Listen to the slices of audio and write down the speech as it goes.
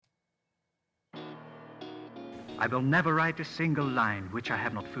I will never write a single line which I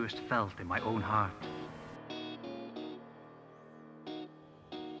have not first felt in my own heart.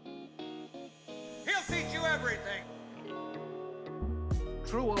 He'll teach you everything.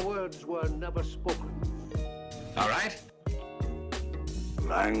 Truer words were never spoken. All right.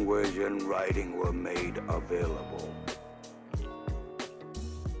 Language and writing were made available.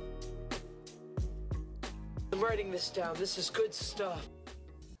 I'm writing this down. This is good stuff.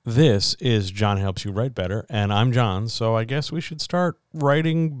 This is John Helps You Write Better, and I'm John, so I guess we should start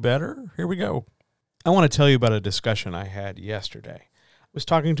writing better. Here we go. I want to tell you about a discussion I had yesterday. I was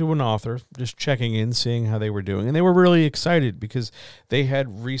talking to an author, just checking in, seeing how they were doing, and they were really excited because they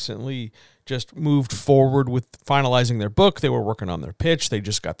had recently just moved forward with finalizing their book. They were working on their pitch. They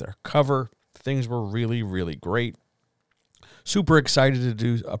just got their cover. Things were really, really great. Super excited to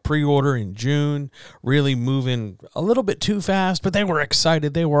do a pre-order in June, really moving a little bit too fast, but they were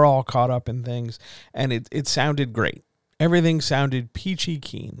excited. They were all caught up in things, and it sounded great. Everything sounded peachy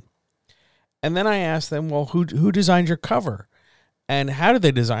keen. And then I asked them, well, who designed your cover? And how did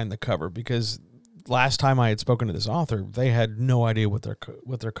they design the cover? Because last time I had spoken to this author, they had no idea what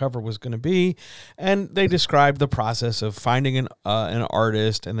their cover was going to be, and they described the process of finding an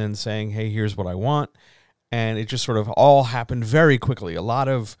artist and then saying, hey, here's what I want. And it just sort of all happened very quickly. A lot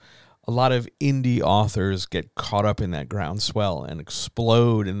of indie authors get caught up in that groundswell and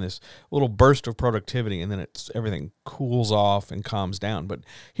explode in this little burst of productivity, and then everything cools off and calms down. But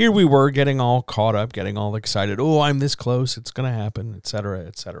here we were getting all caught up, getting all excited. Oh, I'm this close. It's going to happen, et cetera,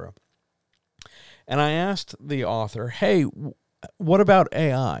 et cetera. And I asked the author, hey, what about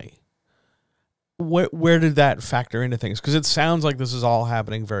AI? Where did that factor into things? Because it sounds like this is all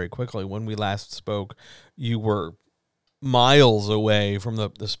happening very quickly. When we last spoke, you were miles away from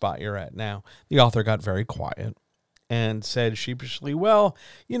the spot you're at now. The author got very quiet and said sheepishly, well,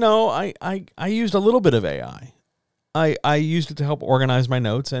 I used a little bit of AI. I used it to help organize my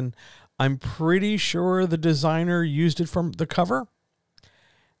notes, and I'm pretty sure the designer used it from the cover.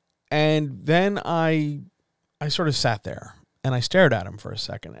 And then I sort of sat there. And I stared at him for a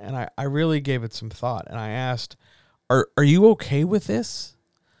second, and I really gave it some thought. And I asked, are you okay with this?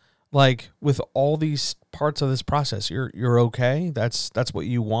 Like, with all these parts of this process, you're okay? That's what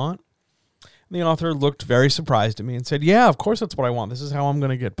you want? And the author looked very surprised at me and said, yeah, of course that's what I want. This is how I'm going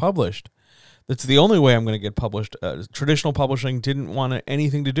to get published. That's the only way I'm going to get published. Traditional publishing didn't want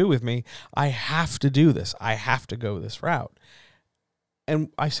anything to do with me. I have to do this. I have to go this route. And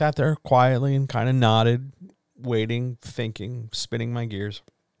I sat there quietly and kind of nodded, waiting, thinking, spinning my gears.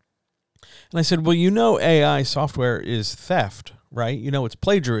 And I said, well, AI software is theft, right? It's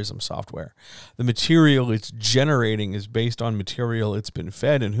plagiarism software. The material it's generating is based on material it's been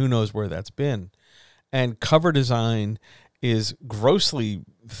fed, and who knows where that's been. And cover design is grossly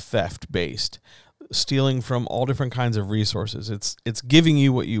theft-based, stealing from all different kinds of resources. It's giving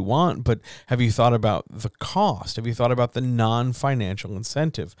you what you want, but have you thought about the cost? Have you thought about the non-financial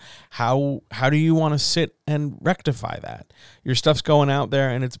incentive? How do you want to sit and rectify that? Your stuff's going out there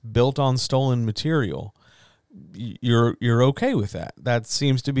and it's built on stolen material. You're okay with that. That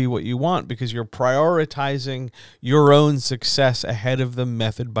seems to be what you want because you're prioritizing your own success ahead of the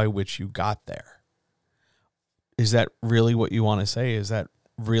method by which you got there. Is that really what you want to say? Is that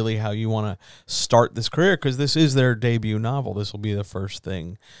really how you want to start this career? Because this is their debut novel. This will be the first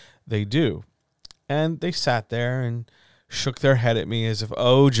thing they do. And they sat there and shook their head at me as if,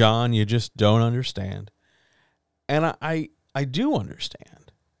 oh, John, you just don't understand. And I do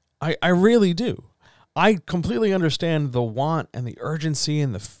understand. I really do. I completely understand the want and the urgency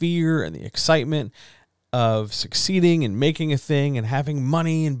and the fear and the excitement of succeeding and making a thing and having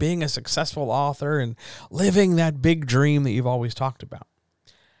money and being a successful author and living that big dream that you've always talked about.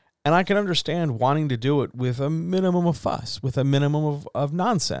 And I can understand wanting to do it with a minimum of fuss, with a minimum of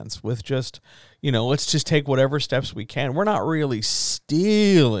nonsense, with just, let's just take whatever steps we can. We're not really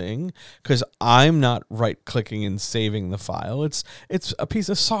stealing because I'm not right-clicking and saving the file. It's a piece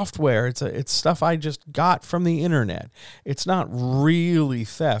of software. It's stuff I just got from the internet. It's not really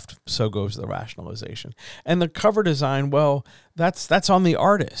theft, so goes the rationalization. And the cover design, well, that's on the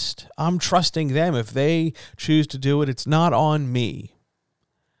artist. I'm trusting them. If they choose to do it, it's not on me.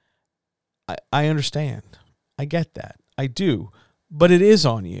 I understand. I get that. I do. But it is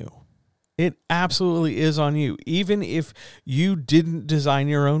on you. It absolutely is on you. Even if you didn't design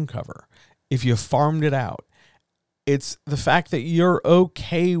your own cover, if you farmed it out, it's the fact that you're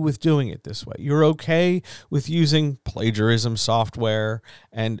okay with doing it this way. You're okay with using plagiarism software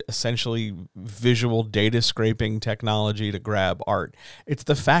and essentially visual data scraping technology to grab art. It's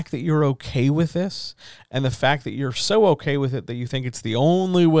the fact that you're okay with this and the fact that you're so okay with it that you think it's the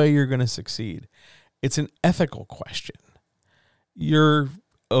only way you're going to succeed. It's an ethical question. You're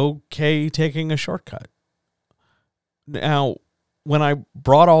okay taking a shortcut. Now, when I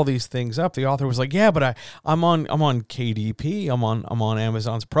brought all these things up, the author was like, "Yeah, but I'm on KDP. I'm on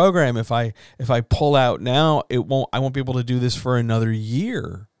Amazon's program. If I pull out now, I won't be able to do this for another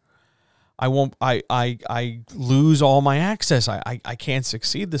year. I lose all my access. I can't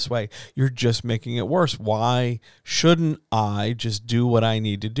succeed this way. You're just making it worse. Why shouldn't I just do what I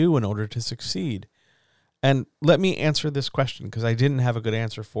need to do in order to succeed?" And let me answer this question, because I didn't have a good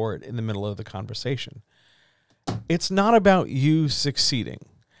answer for it in the middle of the conversation. It's not about you succeeding.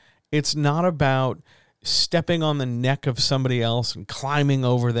 It's not about stepping on the neck of somebody else and climbing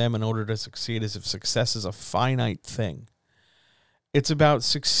over them in order to succeed, as if success is a finite thing. It's about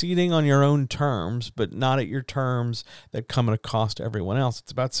succeeding on your own terms, but not at your terms that come at a cost to everyone else.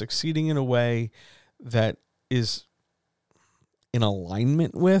 It's about succeeding in a way that is in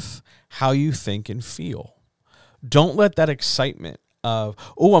alignment with how you think and feel. Don't let that excitement of,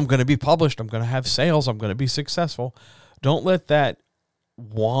 oh, I'm going to be published, I'm going to have sales, I'm going to be successful. Don't let that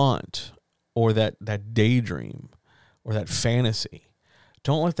want, or that daydream, or that fantasy,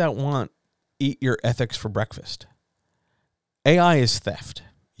 don't let that want eat your ethics for breakfast. AI is theft.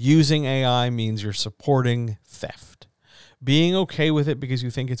 Using AI means you're supporting theft. Being okay with it because you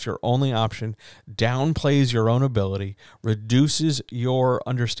think it's your only option downplays your own ability, reduces your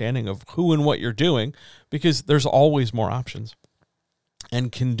understanding of who and what you're doing, because there's always more options.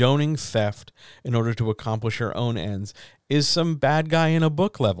 And condoning theft in order to accomplish your own ends is some bad guy in a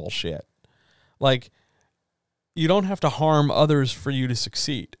book level shit. Like, you don't have to harm others for you to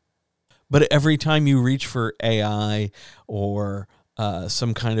succeed. But every time you reach for AI or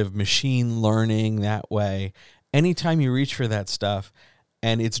some kind of machine learning that way, anytime you reach for that stuff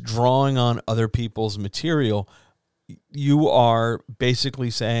and it's drawing on other people's material, you are basically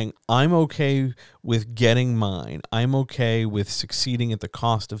saying, I'm okay with getting mine. I'm okay with succeeding at the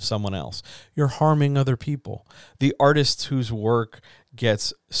cost of someone else. You're harming other people. The artist whose work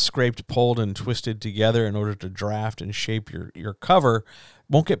gets scraped, pulled, and twisted together in order to draft and shape your cover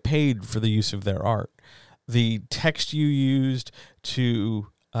won't get paid for the use of their art. The text you used to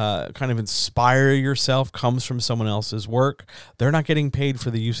kind of inspire yourself comes from someone else's work. They're not getting paid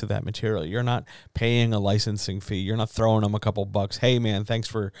for the use of that material. You're not paying a licensing fee. You're not throwing them a couple bucks. Hey man, thanks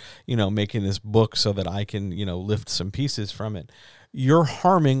for, making this book so that I can, lift some pieces from it. You're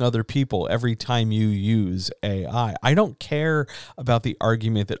harming other people every time you use AI. I don't care about the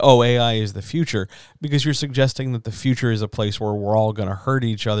argument that, AI is the future, because you're suggesting that the future is a place where we're all going to hurt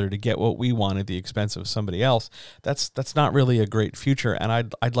each other to get what we want at the expense of somebody else. That's not really a great future, and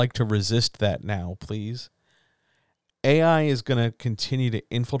I'd like to resist that now, please. AI is going to continue to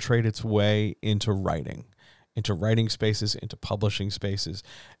infiltrate its way into writing spaces, into publishing spaces,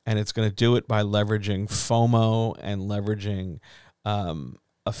 and it's going to do it by leveraging FOMO and leveraging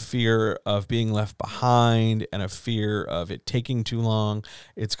a fear of being left behind and a fear of it taking too long.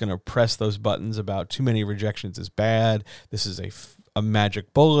 It's going to press those buttons about too many rejections is bad. This is a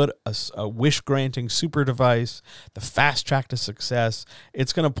magic bullet, a wish-granting super device, the fast track to success.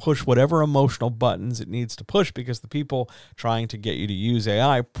 It's going to push whatever emotional buttons it needs to push, because the people trying to get you to use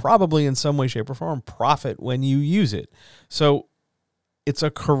AI probably in some way, shape, or form profit when you use it. So it's a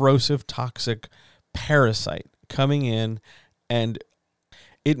corrosive, toxic parasite coming in, and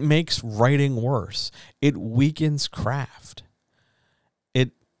it makes writing worse. It weakens craft.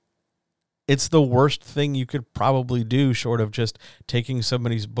 It's the worst thing you could probably do, short of just taking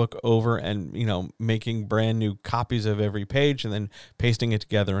somebody's book over and, making brand new copies of every page and then pasting it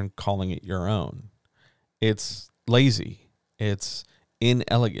together and calling it your own. It's lazy. It's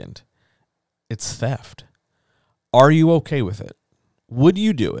inelegant. It's theft. Are you okay with it? Would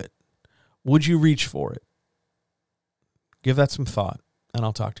you do it? Would you reach for it? Give that some thought, and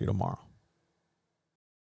I'll talk to you tomorrow.